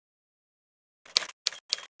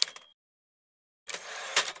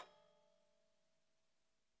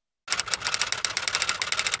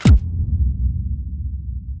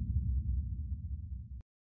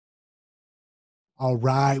All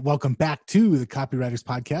right. Welcome back to the Copywriters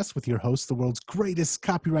Podcast with your host, the world's greatest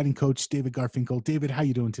copywriting coach, David Garfinkel. David, how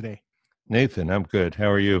you doing today? Nathan, I'm good.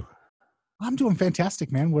 How are you? I'm doing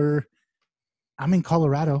fantastic, man. I'm in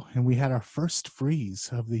Colorado and we had our first freeze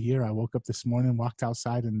of the year. I woke up this morning, walked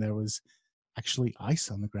outside, and there was actually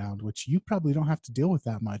ice on the ground, which you probably don't have to deal with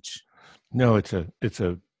that much. No, it's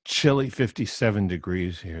a chilly 57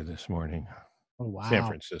 degrees here this morning. Oh, wow. San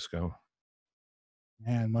Francisco.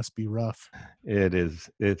 Man, must be rough. It is.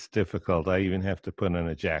 It's difficult. I even have to put on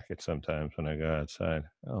a jacket sometimes when I go outside.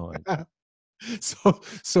 Oh,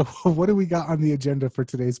 So what do we got on the agenda for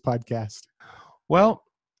today's podcast? Well,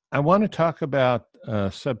 I want to talk about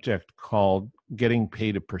a subject called getting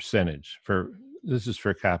paid a percentage. This is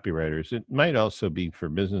for copywriters. It might also be for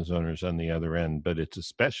business owners on the other end, but it's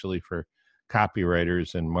especially for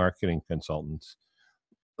copywriters and marketing consultants.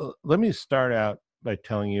 Let me start out by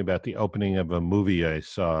telling you about the opening of a movie I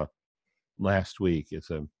saw last week.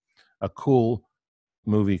 It's a cool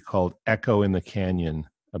movie called Echo in the Canyon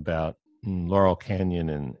about Laurel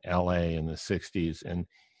Canyon in LA in the 60s. And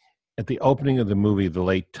at the opening of the movie, the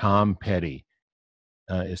late Tom Petty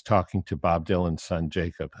is talking to Bob Dylan's son,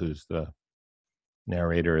 Jacob, who's the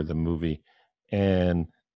narrator of the movie. And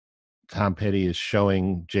Tom Petty is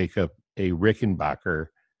showing Jacob a Rickenbacker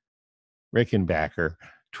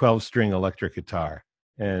 12-string electric guitar.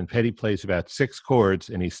 And Petty plays about 6 chords,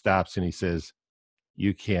 and he stops and he says,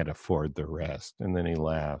 "You can't afford the rest." And then he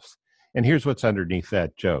laughs. And here's what's underneath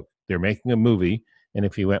that joke. They're making a movie, and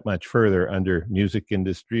if you went much further under music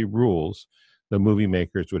industry rules, the movie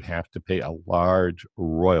makers would have to pay a large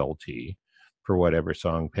royalty for whatever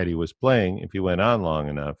song Petty was playing if you went on long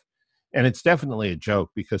enough. And it's definitely a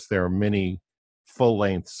joke because there are many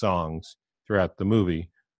full-length songs throughout the movie,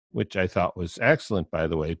 which I thought was excellent, by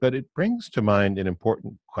the way, but it brings to mind an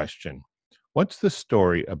important question. What's the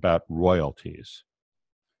story about royalties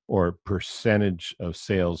or percentage of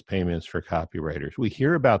sales payments for copywriters? We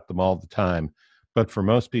hear about them all the time, but for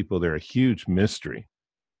most people, they're a huge mystery.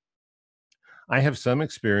 I have some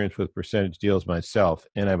experience with percentage deals myself,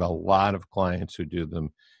 and I have a lot of clients who do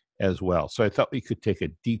them as well. So I thought we could take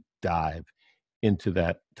a deep dive into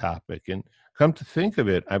that topic. And come to think of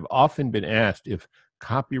it, I've often been asked if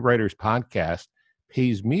Copywriters Podcast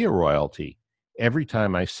pays me a royalty every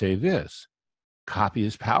time I say this: copy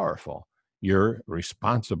is powerful. You're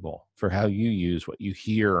responsible for how you use what you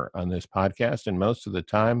hear on this podcast, and most of the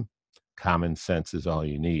time, common sense is all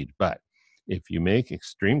you need. But if you make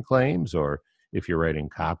extreme claims, or if you're writing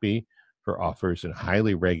copy for offers in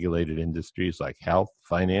highly regulated industries like health,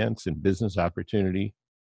 finance, and business opportunity,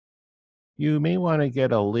 you may want to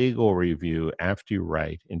get a legal review after you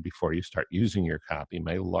write and before you start using your copy.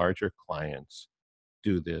 My larger clients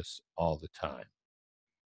do this all the time.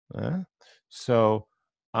 So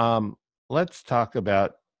let's talk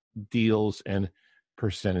about deals and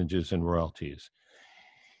percentages and royalties.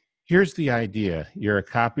 Here's the idea. You're a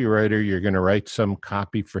copywriter. You're going to write some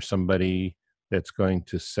copy for somebody that's going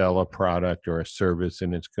to sell a product or a service,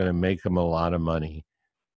 and it's going to make them a lot of money.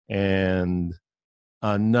 And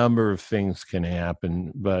a number of things can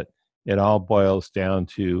happen, but it all boils down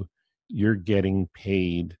to you're getting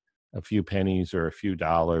paid a few pennies or a few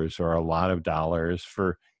dollars or a lot of dollars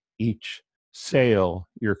for each sale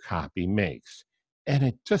your copy makes. And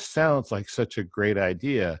it just sounds like such a great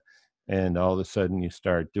idea. And all of a sudden you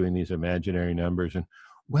start doing these imaginary numbers. And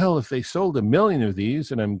well, if they sold 1 million of these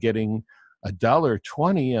and I'm getting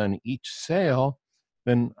 $1.20 on each sale,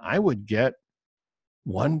 then I would get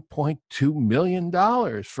 $1.2 million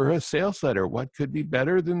for a sales letter. What could be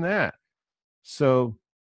better than that? So,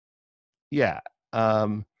 yeah,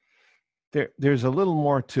 there's a little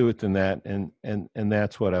more to it than that, and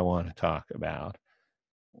that's what I want to talk about.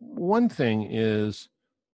 One thing is,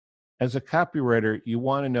 as a copywriter, you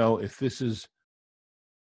want to know if this is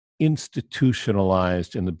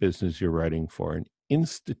institutionalized in the business you're writing for. And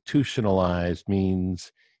institutionalized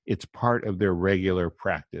means it's part of their regular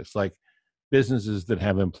practice. Like businesses that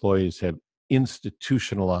have employees have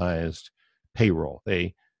institutionalized payroll.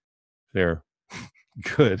 They're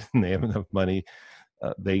good and they have enough money.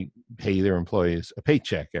 They pay their employees a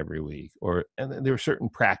paycheck every week, and there are certain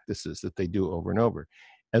practices that they do over and over.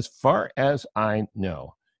 As far as I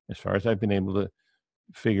know, as far as I've been able to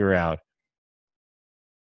figure out,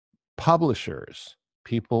 publishers,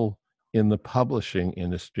 people in the publishing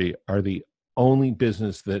industry, are the only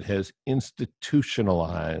business that has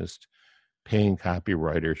institutionalized paying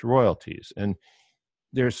copywriters royalties. And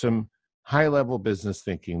there's some high-level business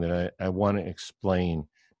thinking that I want to explain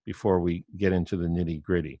before we get into the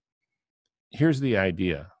nitty-gritty. Here's the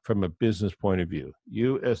idea from a business point of view.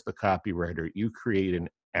 You, as the copywriter, you create an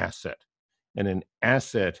asset. And an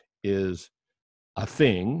asset is a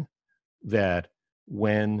thing that,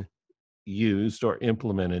 when used or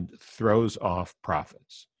implemented, throws off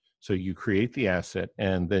profits. So you create the asset,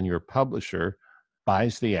 and then your publisher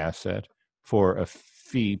buys the asset for a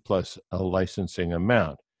fee plus a licensing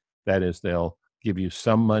amount. That is, they'll give you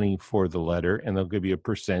some money for the letter, and they'll give you a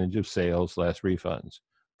percentage of sales less refunds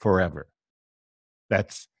forever.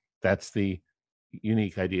 That's the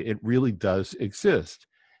unique idea. It really does exist.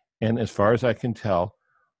 And as far as I can tell,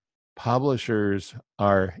 publishers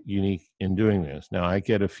are unique in doing this. Now, I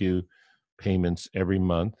get a few payments every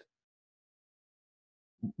month,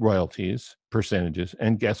 royalties, percentages,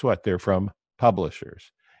 and guess what? They're from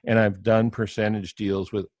publishers. And I've done percentage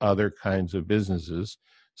deals with other kinds of businesses.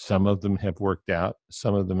 Some of them have worked out,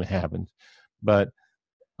 some of them haven't. But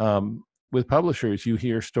with publishers, you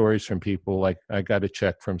hear stories from people like, I got a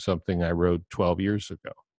check from something I wrote 12 years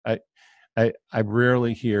ago. I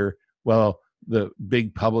rarely hear, well, the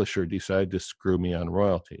big publisher decided to screw me on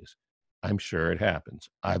royalties. I'm sure it happens.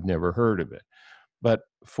 I've never heard of it. But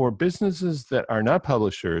for businesses that are not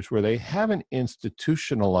publishers, where they haven't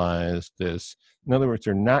institutionalized this, in other words,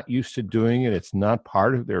 they're not used to doing it, it's not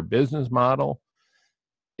part of their business model,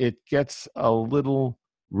 it gets a little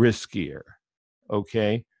riskier,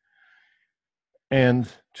 okay? And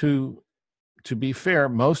to be fair,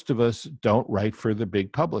 most of us don't write for the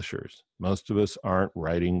big publishers. Most of us aren't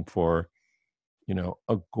writing for,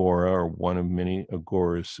 Agora or one of many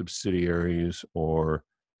Agora's subsidiaries, or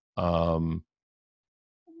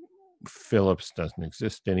Phillips doesn't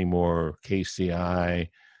exist anymore, KCI,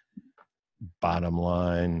 Bottom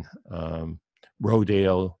Line,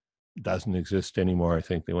 Rodale doesn't exist anymore. I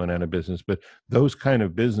think they went out of business. But those kind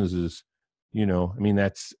of businesses,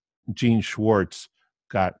 that's Gene Schwartz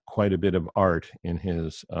got quite a bit of art in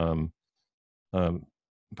his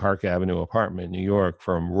Park Avenue apartment in New York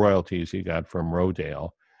from royalties he got from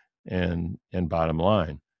Rodale and Bottom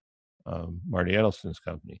Line, Marty Edelson's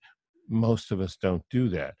company. Most of us don't do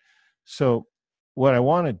that. So what I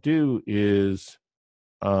want to do is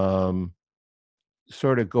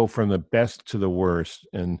sort of go from the best to the worst,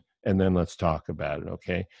 and then let's talk about it,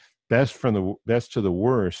 okay? Best from the best to the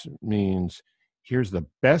worst means here's the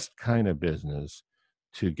best kind of business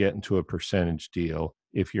to get into a percentage deal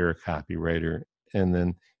if you're a copywriter, and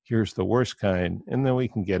then here's the worst kind, and then we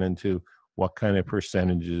can get into what kind of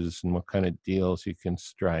percentages and what kind of deals you can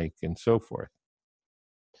strike and so forth.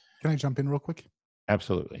 Can I jump in real quick?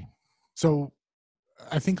 Absolutely. So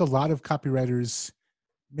I think a lot of copywriters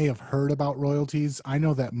may have heard about royalties. I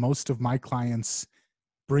know that most of my clients,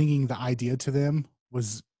 bringing the idea to them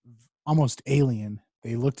was almost alien.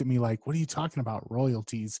 They looked at me like, what are you talking about,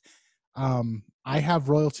 royalties? I have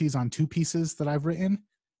royalties on 2 pieces that I've written,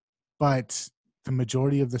 but the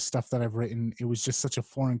majority of the stuff that I've written, it was just such a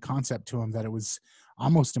foreign concept to them that it was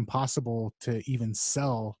almost impossible to even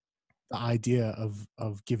sell the idea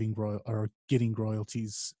of getting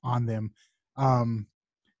royalties on them.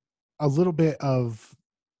 A little bit of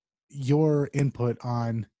your input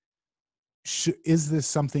on, is this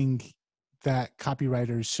something that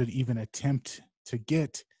copywriters should even attempt to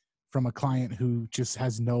get from a client who just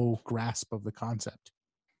has no grasp of the concept?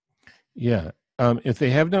 Yeah. If they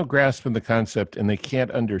have no grasp of the concept and they can't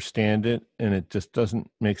understand it and it just doesn't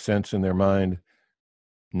make sense in their mind,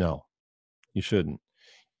 no, you shouldn't.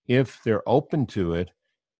 If they're open to it,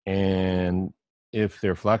 and if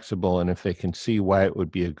they're flexible, and if they can see why it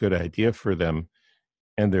would be a good idea for them,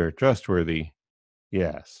 and they're trustworthy,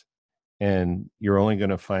 yes. And you're only going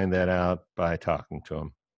to find that out by talking to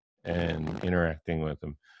them and interacting with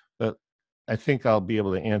them. But I think I'll be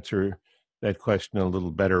able to answer that question a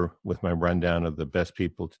little better with my rundown of the best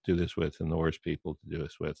people to do this with and the worst people to do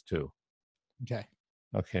this with too. Okay.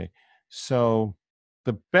 Okay. So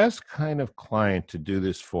the best kind of client to do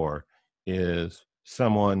this for is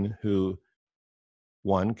someone who,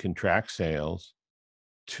 1, can track sales,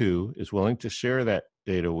 2, is willing to share that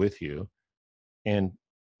data with you, and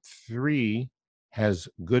 3, has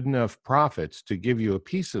good enough profits to give you a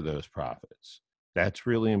piece of those profits. That's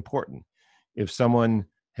really important. If someone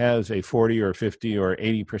has a 40 or 50 or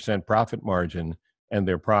 80% profit margin and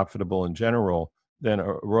they're profitable in general, then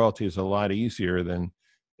a royalty is a lot easier than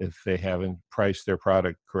if they haven't priced their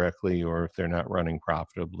product correctly or if they're not running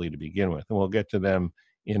profitably to begin with. And we'll get to them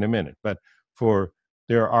in a minute. But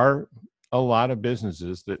there are a lot of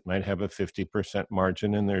businesses that might have a 50%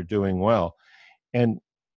 margin and they're doing well. And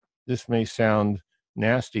this may sound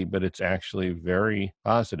nasty, but it's actually very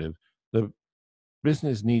positive. The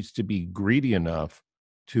business needs to be greedy enough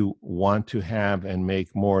to want to have and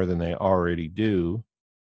make more than they already do,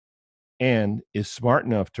 and is smart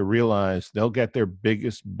enough to realize they'll get their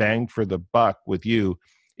biggest bang for the buck with you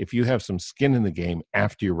if you have some skin in the game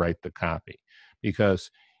after you write the copy.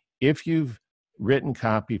 Because if you've written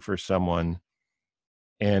copy for someone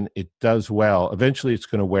and it does well, eventually it's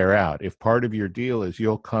going to wear out. If part of your deal is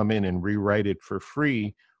you'll come in and rewrite it for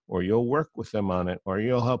free, or you'll work with them on it, or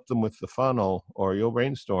you'll help them with the funnel, or you'll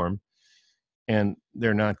brainstorm, and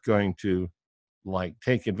they're not going to like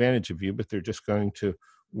take advantage of you, but they're just going to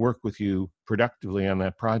work with you productively on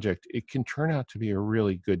that project, it can turn out to be a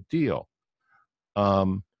really good deal.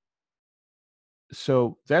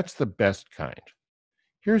 So that's the best kind.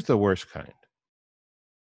 Here's the worst kind,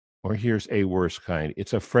 or here's a worse kind.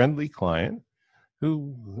 It's a friendly client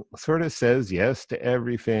who sort of says yes to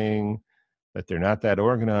everything, but they're not that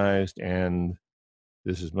organized, and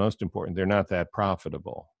this is most important, they're not that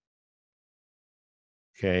profitable.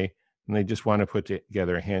 Okay. And they just want to put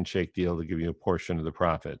together a handshake deal to give you a portion of the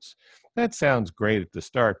profits. That sounds great at the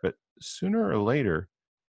start, but sooner or later,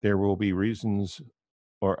 there will be reasons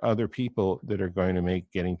or other people that are going to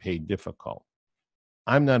make getting paid difficult.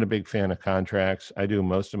 I'm not a big fan of contracts. I do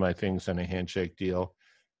most of my things on a handshake deal.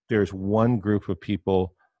 There's one group of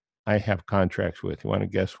people I have contracts with. You want to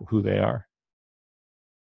guess who they are?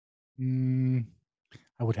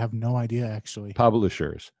 I would have no idea, actually.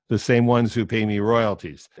 Publishers, the same ones who pay me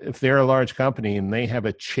royalties. If they're a large company and they have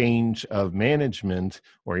a change of management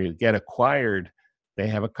or you get acquired, they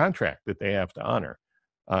have a contract that they have to honor.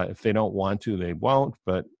 If they don't want to, they won't,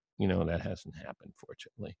 but that hasn't happened,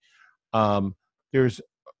 fortunately. There's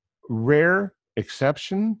rare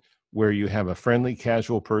exception where you have a friendly,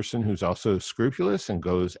 casual person who's also scrupulous and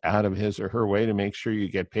goes out of his or her way to make sure you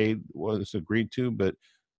get paid what is agreed to, but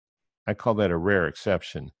I call that a rare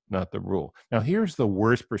exception, not the rule. Now, here's the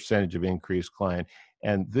worst percentage of increased client,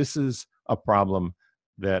 and this is a problem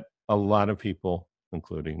that a lot of people,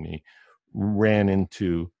 including me, ran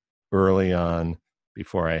into early on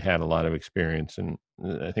before I had a lot of experience, and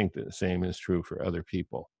I think the same is true for other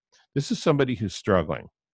people. This is somebody who's struggling.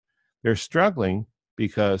 They're struggling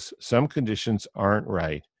because some conditions aren't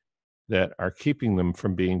right that are keeping them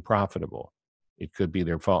from being profitable. It could be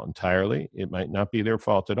their fault entirely. It might not be their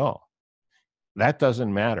fault at all. That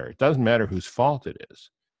doesn't matter. It doesn't matter whose fault it is.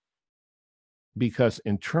 Because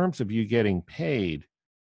in terms of you getting paid,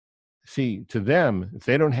 see, to them, if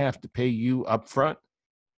they don't have to pay you upfront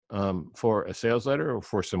for a sales letter or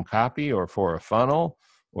for some copy or for a funnel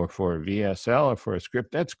or for a VSL or for a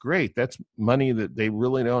script, that's great. That's money that they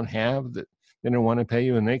really don't have, that they don't want to pay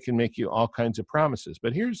you, and they can make you all kinds of promises.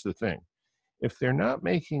 But here's the thing. If they're not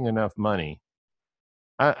making enough money,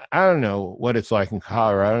 I don't know what it's like in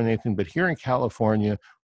Colorado, Nathan, but here in California,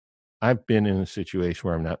 I've been in a situation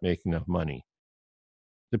where I'm not making enough money.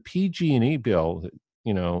 The PG&E bill that,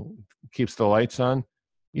 keeps the lights on,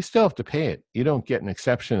 you still have to pay it. You don't get an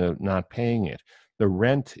exception of not paying it. The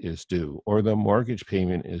rent is due or the mortgage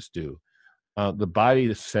payment is due. The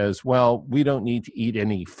body says, well, we don't need to eat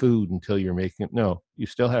any food until you're making it. No, you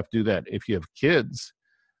still have to do that. If you have kids,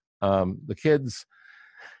 the kids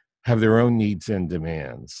have their own needs and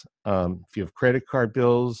demands. If you have credit card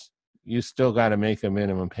bills, you still got to make a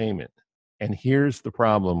minimum payment. And here's the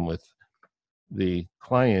problem with the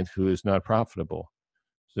client who is not profitable.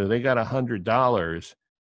 So they got $100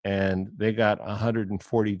 and they got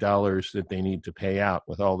 $140 that they need to pay out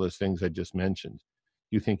with all those things I just mentioned.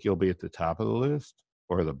 You think you'll be at the top of the list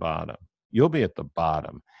or the bottom? You'll be at the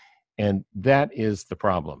bottom. And that is the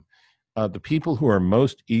problem. The people who are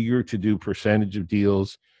most eager to do percentage of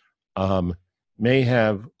deals may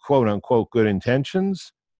have quote unquote good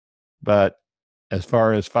intentions, but as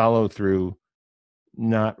far as follow through,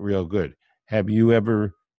 not real good. Have you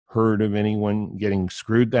ever heard of anyone getting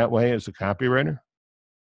screwed that way as a copywriter?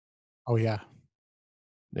 Oh, yeah.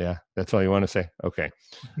 Yeah, that's all you want to say? Okay.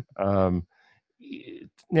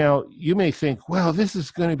 Now, you may think, well, this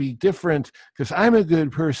is going to be different because I'm a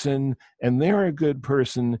good person and they're a good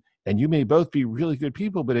person, and you may both be really good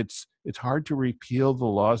people, but it's hard to repeal the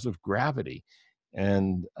laws of gravity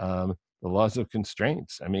and the laws of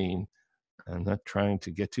constraints. I mean, I'm not trying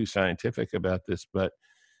to get too scientific about this, but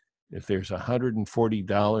if there's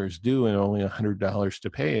 $140 due and only $100 to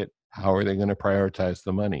pay it, how are they going to prioritize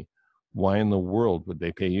the money? Why in the world would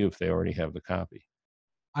they pay you if they already have the copy?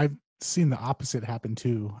 I've seen the opposite happen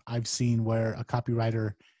too. I've seen where a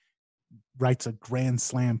copywriter writes a grand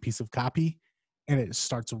slam piece of copy and it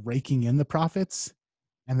starts raking in the profits.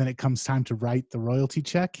 And then it comes time to write the royalty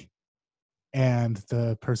check. And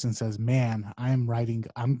the person says, man, I'm writing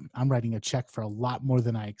a check for a lot more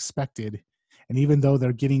than I expected. And even though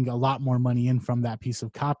they're getting a lot more money in from that piece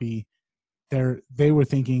of copy, they were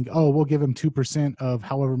thinking, oh, we'll give them 2% of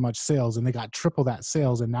however much sales, and they got triple that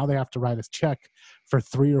sales, and now they have to write a check for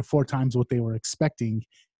 3 or 4 times what they were expecting,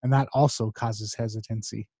 and that also causes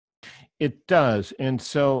hesitancy. It does. And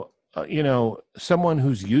so, someone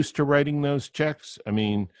who's used to writing those checks, I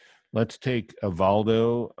mean, let's take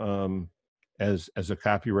Evaldo as a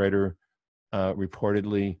copywriter,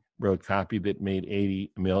 reportedly wrote copy that made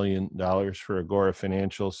 $80 million for Agora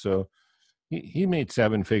Financial. So he made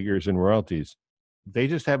 7 figures in royalties. They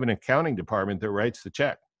just have an accounting department that writes the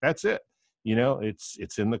check. That's it.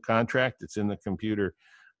 It's in the contract. It's in the computer.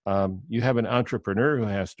 You have an entrepreneur who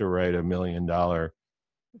has to write $1 million, a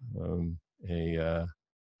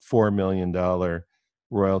 $4 million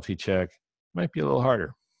royalty check. Might be a little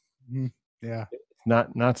harder. Yeah.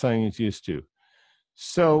 Not something he's used to.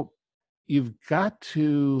 So you've got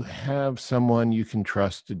to have someone you can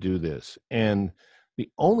trust to do this. And the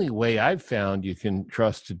only way I've found you can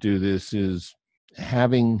trust to do this is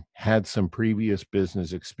having had some previous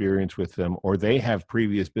business experience with them, or they have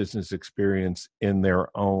previous business experience in their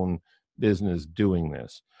own business doing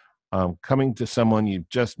this. Coming to someone you've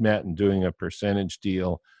just met and doing a percentage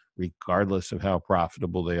deal, regardless of how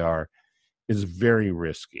profitable they are, is very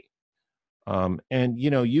risky. And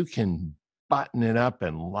you can button it up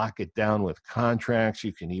and lock it down with contracts.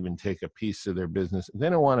 You can even take a piece of their business. If they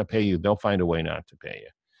don't want to pay you, they'll find a way not to pay you.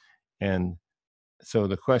 And so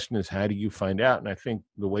the question is, how do you find out? And I think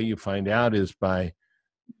the way you find out is by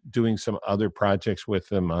doing some other projects with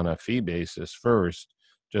them on a fee basis first,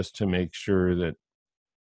 just to make sure that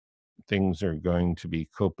things are going to be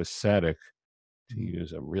copacetic, to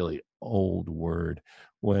use a really old word,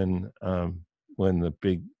 when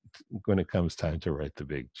it comes time to write the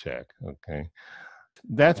big check. Okay.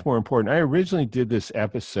 That's more important. I originally did this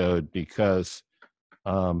episode because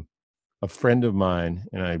a friend of mine,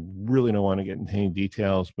 and I really don't want to get into any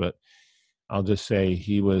details, but I'll just say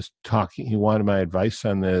he wanted my advice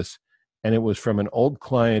on this, and it was from an old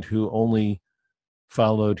client who only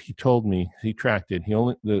followed, he told me, he tracked it,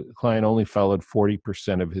 the client only followed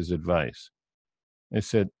 40% of his advice. I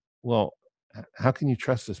said, well, how can you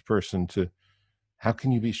trust this person how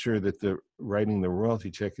can you be sure that writing the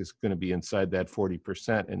royalty check is going to be inside that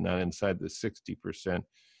 40% and not inside the 60%?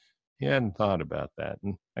 He hadn't thought about that.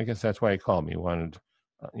 And I guess that's why he called me. He wanted,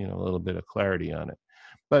 a little bit of clarity on it.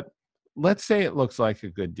 But let's say it looks like a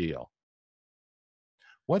good deal.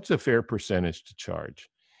 What's a fair percentage to charge?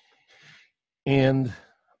 And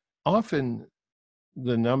often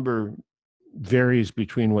the number varies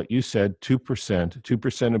between what you said,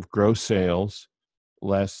 2% of gross sales,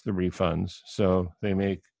 less the refunds. So they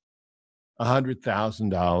make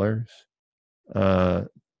 $100,000.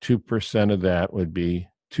 2% of that would be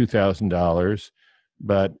 $2,000.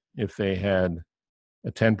 But if they had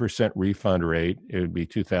a 10% refund rate, it would be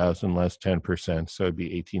 $2,000 less 10%. So it'd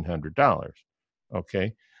be $1,800.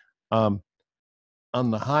 Okay. On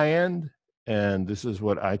the high end, and this is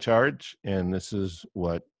what I charge, and this is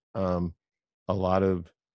what a lot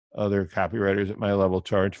of other copywriters at my level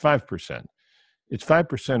charge, 5%. It's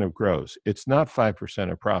 5% of gross. It's not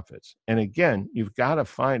 5% of profits. And again, you've got to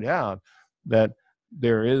find out that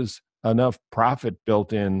there is enough profit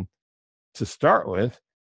built in to start with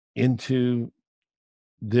into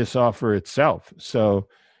this offer itself. So,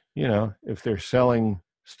 if they're selling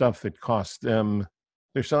stuff that costs them,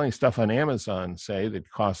 they're selling stuff on Amazon, say, that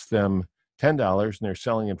costs them $10 and they're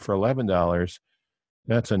selling it for $11,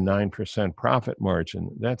 that's a 9% profit margin.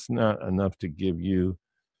 That's not enough to give you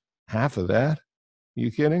half of that. Are you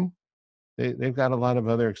kidding? They've got a lot of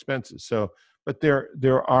other expenses. So, but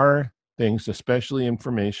there are things, especially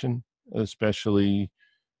information, especially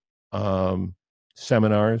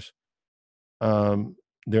seminars.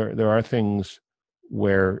 There are things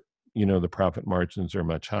where the profit margins are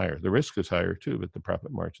much higher. The risk is higher too, but the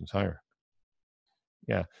profit margin's higher.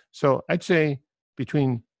 Yeah. So I'd say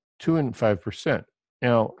between 2 and 5%.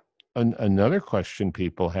 Now, another question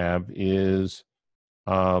people have is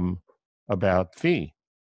about fee.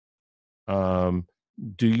 Do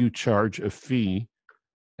you charge a fee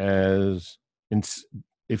if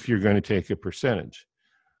you're going to take a percentage?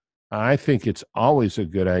 I think it's always a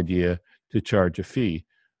good idea to charge a fee.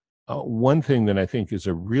 One thing that I think is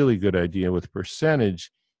a really good idea with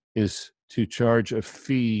percentage is to charge a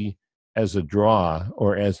fee as a draw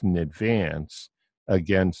or as an advance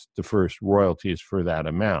against the first royalties for that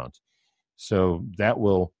amount. So that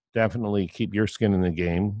will definitely keep your skin in the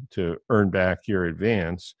game to earn back your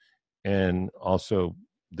advance, and also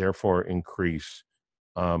therefore increase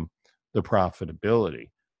the profitability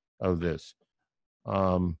of this.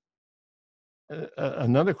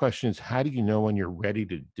 Another question is, how do you know when you're ready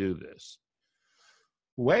to do this?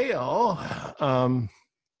 Well,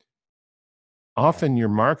 often your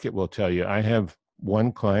market will tell you. I have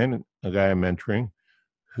one client, a guy I'm mentoring,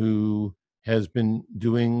 who has been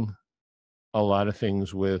doing a lot of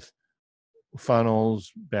things with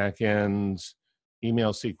funnels, backends,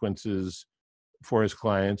 email sequences for his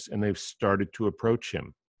clients, and they've started to approach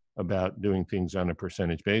him about doing things on a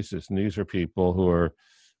percentage basis. And these are people who are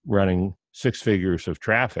running six figures of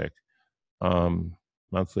traffic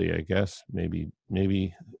monthly, I guess,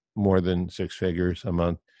 maybe more than six figures a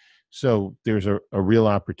month. So there's a real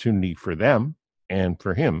opportunity for them and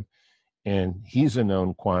for him. And he's a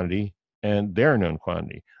known quantity and they're a known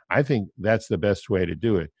quantity. I think that's the best way to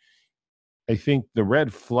do it. I think the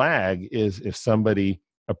red flag is if somebody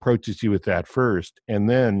approaches you with that first, and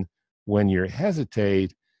then when you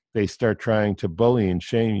hesitate, they start trying to bully and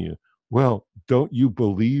shame you. Well, don't you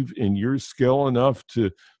believe in your skill enough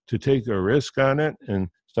to take a risk on it and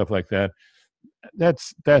stuff like that?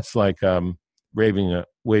 That's like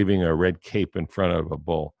waving a red cape in front of a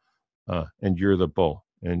bull, and you're the bull,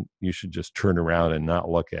 and you should just turn around and not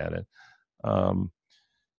look at it. Um,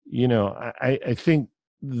 I think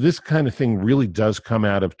this kind of thing really does come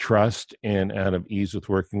out of trust and out of ease with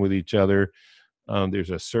working with each other. There's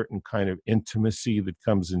a certain kind of intimacy that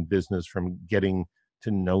comes in business from getting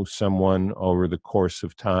to know someone over the course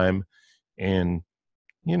of time. And,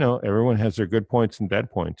 everyone has their good points and bad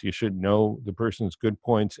points. You should know the person's good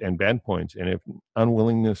points and bad points. And if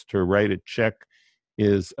unwillingness to write a check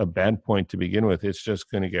is a bad point to begin with, it's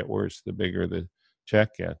just going to get worse the bigger the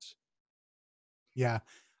check gets. Yeah.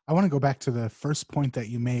 I want to go back to the first point that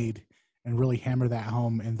you made and really hammer that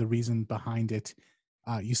home and the reason behind it.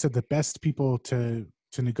 You said the best people to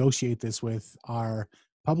negotiate this with are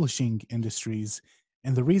publishing industries.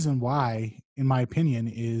 And the reason why, in my opinion,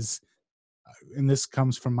 is, and this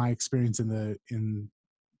comes from my experience in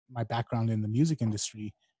my background in the music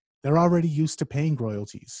industry, they're already used to paying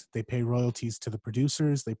royalties. They pay royalties to the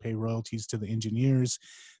producers, they pay royalties to the engineers.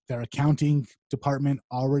 Their accounting department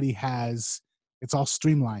already has, it's all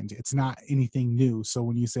streamlined. It's not anything new. So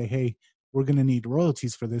when you say, hey, we're going to need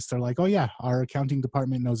royalties for this, they're like, oh yeah, our accounting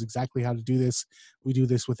department knows exactly how to do this. We do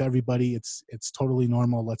this with everybody. It's totally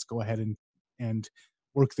normal. Let's go ahead and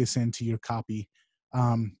work this into your copy.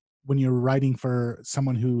 When you're writing for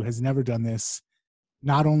someone who has never done this,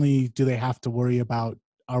 not only do they have to worry about,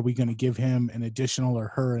 are we going to give him an additional or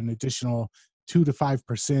her an additional 2 to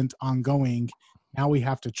 5% ongoing, now we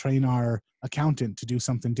have to train our accountant to do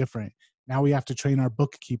something different. Now we have to train our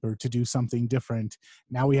bookkeeper to do something different.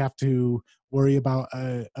 Now we have to worry about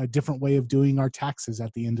a different way of doing our taxes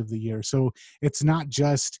at the end of the year. So it's not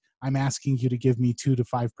just, I'm asking you to give me 2 to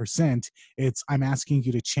 5%. It's, I'm asking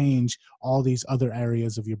you to change all these other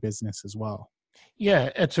areas of your business as well.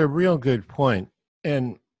 Yeah, it's a real good point.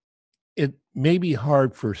 And it may be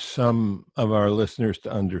hard for some of our listeners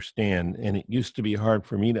to understand, and it used to be hard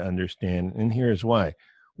for me to understand. And here's why.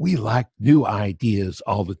 We like new ideas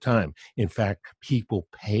all the time. In fact, people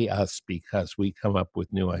pay us because we come up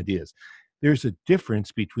with new ideas. There's a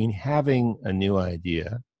difference between having a new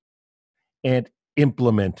idea and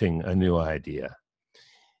implementing a new idea.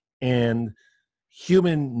 And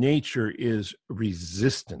human nature is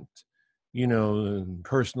resistant. In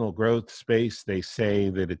personal growth space, they say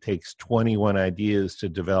that it takes 21 ideas to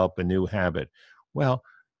develop a new habit. Well,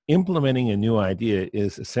 implementing a new idea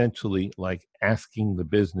is essentially like asking the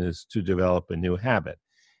business to develop a new habit.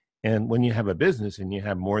 And when you have a business and you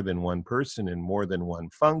have more than one person and more than one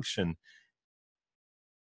function,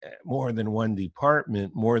 more than one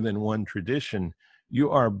department, more than one tradition, you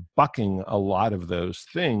are bucking a lot of those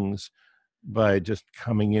things by just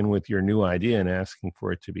coming in with your new idea and asking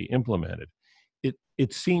for it to be implemented.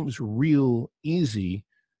 It seems real easy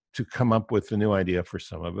to come up with a new idea for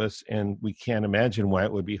some of us, and we can't imagine why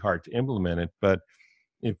it would be hard to implement it. But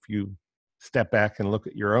if you step back and look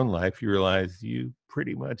at your own life, you realize you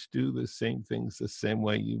pretty much do the same things the same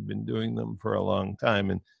way you've been doing them for a long time.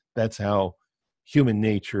 And that's how human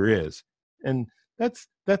nature is. And that's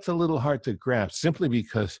a little hard to grasp simply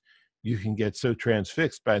because you can get so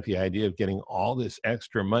transfixed by the idea of getting all this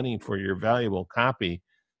extra money for your valuable copy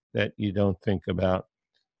that you don't think about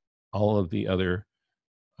all of the other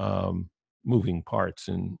moving parts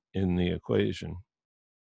in the equation.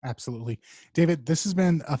 Absolutely. David, this has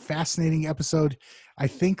been a fascinating episode. I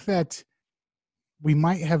think that we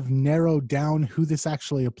might have narrowed down who this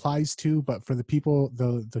actually applies to, but for the people,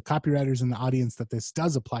 the copywriters in the audience that this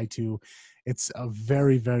does apply to, it's a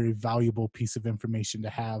very, very valuable piece of information to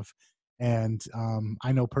have. And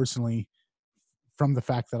I know personally, from the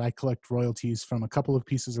fact that I collect royalties from a couple of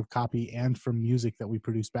pieces of copy and from music that we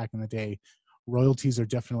produced back in the day, royalties are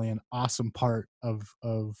definitely an awesome part of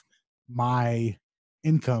my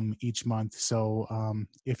income each month. So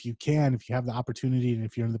if you have the opportunity, and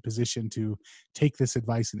if you're in the position to take this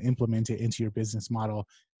advice and implement it into your business model,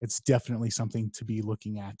 it's definitely something to be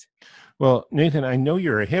looking at. Well, Nathan, I know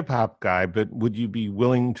you're a hip hop guy, but would you be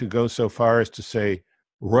willing to go so far as to say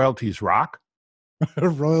royalties rock?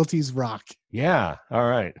 Royalties rock. Yeah. All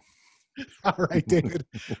right. All right, David.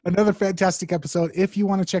 Another fantastic episode. If you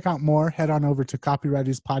want to check out more, head on over to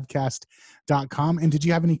copywriterspodcast.com. And did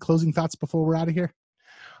you have any closing thoughts before we're out of here?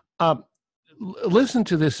 Um, Listen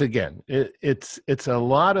to this again. It's a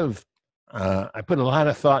lot of I put a lot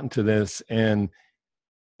of thought into this, and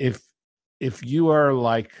if you are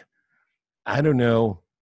like, I don't know,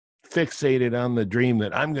 fixated on the dream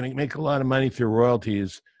that I'm going to make a lot of money through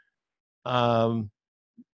royalties, um,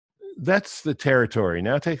 that's the territory.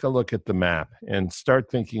 Now take a look at the map and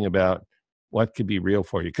start thinking about what could be real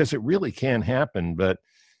for you, because it really can happen, but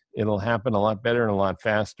it'll happen a lot better and a lot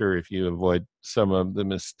faster if you avoid some of the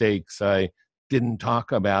mistakes I didn't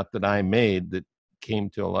talk about that I made that came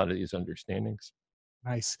to a lot of these understandings.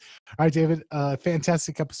 Nice. All right, David.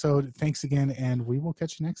 Fantastic episode. Thanks again, and we will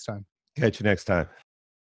catch you next time. Catch you next time.